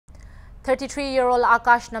33-year-old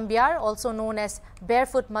Akash Nambiar, also known as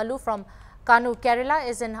Barefoot Malu from Kanu, Kerala,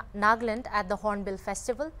 is in Nagaland at the Hornbill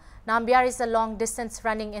festival. Nambiar is a long-distance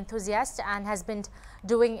running enthusiast and has been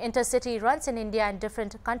doing intercity runs in India and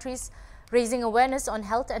different countries, raising awareness on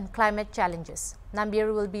health and climate challenges.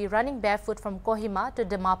 Nambiar will be running barefoot from Kohima to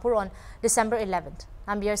Dimapur on December 11th.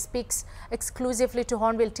 Nambiar speaks exclusively to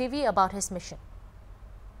Hornbill TV about his mission.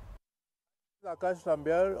 Akash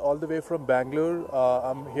Nambiar, all the way from Bangalore.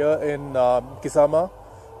 I'm here in Kisama.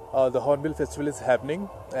 The Hornbill festival is happening,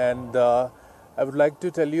 and I would like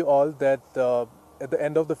to tell you all that at the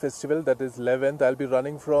end of the festival, that is 11th, I'll be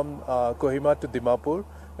running from Kohima to Dimapur,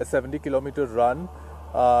 a 70-kilometer run.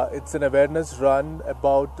 It's an awareness run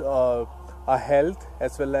about our health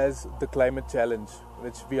as well as the climate challenge,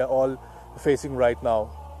 which we are all facing right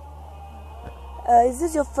now. Is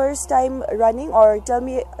this your first time running, or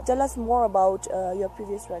tell us more about your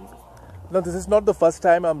previous runs? No, this is not the first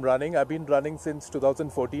time I'm running. I've been running since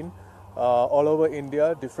 2014, all over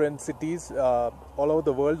India, different cities, all over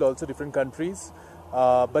the world, also different countries.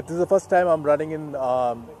 But this is the first time I'm running in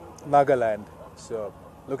Nagaland, so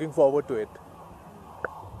looking forward to it.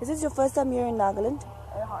 Is this your first time here in Nagaland?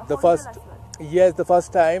 Yes, the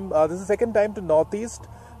first time. This is the second time to Northeast.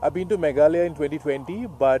 I've been to Meghalaya in 2020,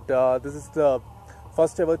 but this is the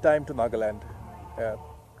first ever time to Nagaland. Yeah.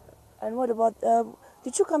 And what about,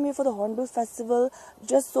 did you come here for the Hornbill festival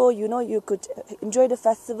just so you could enjoy the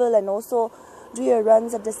festival and also do your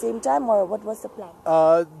runs at the same time, or what was the plan?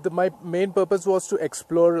 My main purpose was to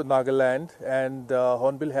explore Nagaland, and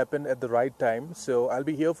Hornbill happened at the right time. So I'll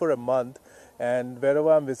be here for a month, and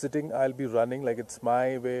wherever I'm visiting, I'll be running. Like, it's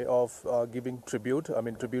my way of giving tribute. I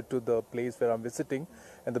mean, tribute to the place where I'm visiting.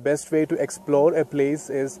 And the best way to explore a place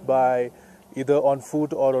is by either on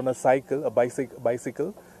foot or on a cycle, a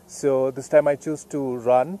bicycle. So this time I choose to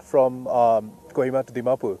run from Kohima to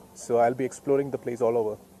Dimapur. So I'll be exploring the place all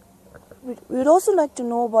over. We'd also like to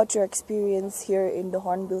know about your experience here in the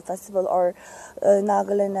Hornbill Festival or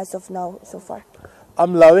Nagaland as of now so far.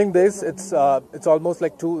 I'm loving this. It's almost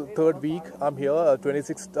like third week I'm here.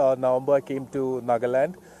 26th November I came to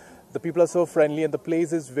Nagaland. The people are so friendly and the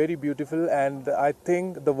place is very beautiful, and I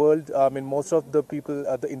think the world, I mean, most of the people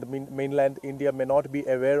in the mainland India may not be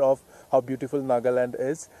aware of how beautiful Nagaland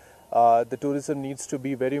is. The tourism needs to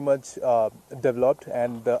be very much developed,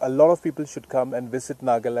 and a lot of people should come and visit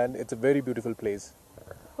Nagaland. It's a very beautiful place.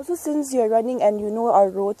 Also, since you're running and our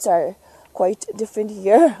roads are quite different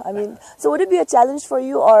here, I mean, so would it be a challenge for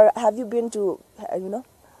you, or have you been to,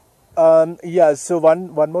 Yeah, so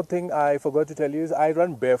one more thing I forgot to tell you is I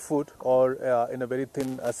run barefoot or in a very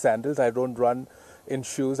thin sandals. I don't run in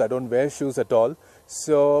shoes. I don't wear shoes at all.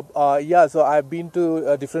 So yeah, so I've been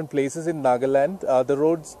to different places in Nagaland. The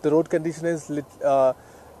road condition is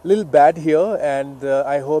little bad here, and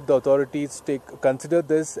I hope the authorities consider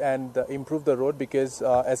this and improve the road, because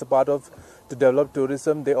as a part of to develop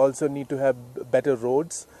tourism, they also need to have better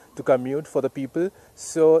roads to commute for the people.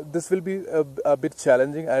 So this will be a bit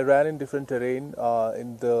challenging. I ran in different terrain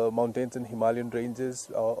in the mountains and Himalayan ranges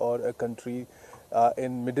or a country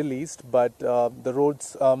in Middle East, but the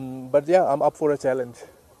roads, but yeah, I'm up for a challenge.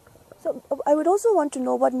 So I would also want to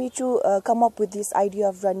know what made you come up with this idea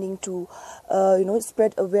of running to,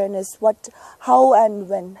 spread awareness. How and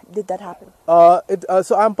when did that happen?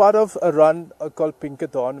 So I'm part of a run called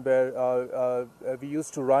Pinkathon, where we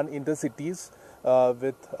used to run intercities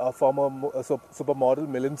with former supermodel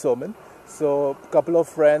Milind Soman. So a couple of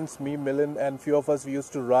friends, me, Milind, and few of us, we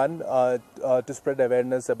used to run to spread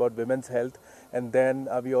awareness about women's health, and then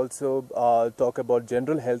we also talk about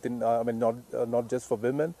general health not just for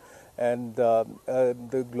women, and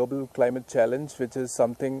the global climate challenge, which is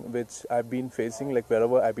something which I've been facing, like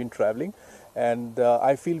wherever I've been traveling. And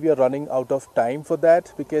I feel we are running out of time for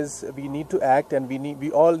that, because we need to act, and we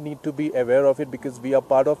all need to be aware of it, because we are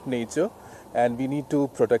part of nature and we need to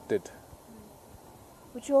protect it.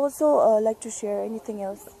 Would you also like to share anything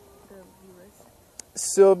else with the viewers?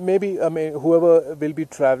 So maybe, whoever will be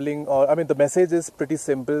traveling, or the message is pretty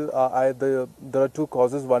simple. There are two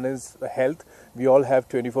causes. One is health. We all have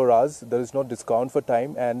 24 hours. There is no discount for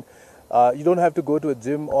time, and you don't have to go to a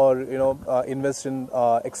gym or invest in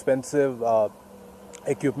expensive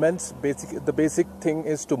equipments. The basic thing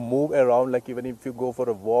is to move around. Like, even if you go for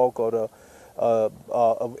a walk or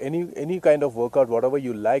any kind of workout, whatever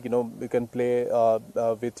you like, you can play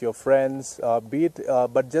with your friends,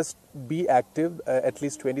 but just be active at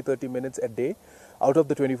least 20-30 minutes a day out of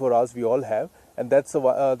the 24 hours we all have, and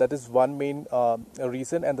that is one main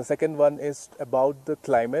reason. And the second one is about the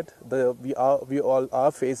climate. We all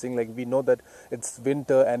are facing, like, we know that it's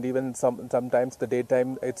winter, and even sometimes the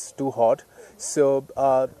daytime it's too hot. So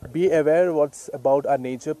be aware what's about our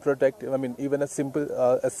nature. Protect. I mean, even a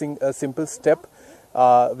simple step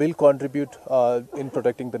will contribute in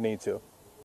protecting the nature.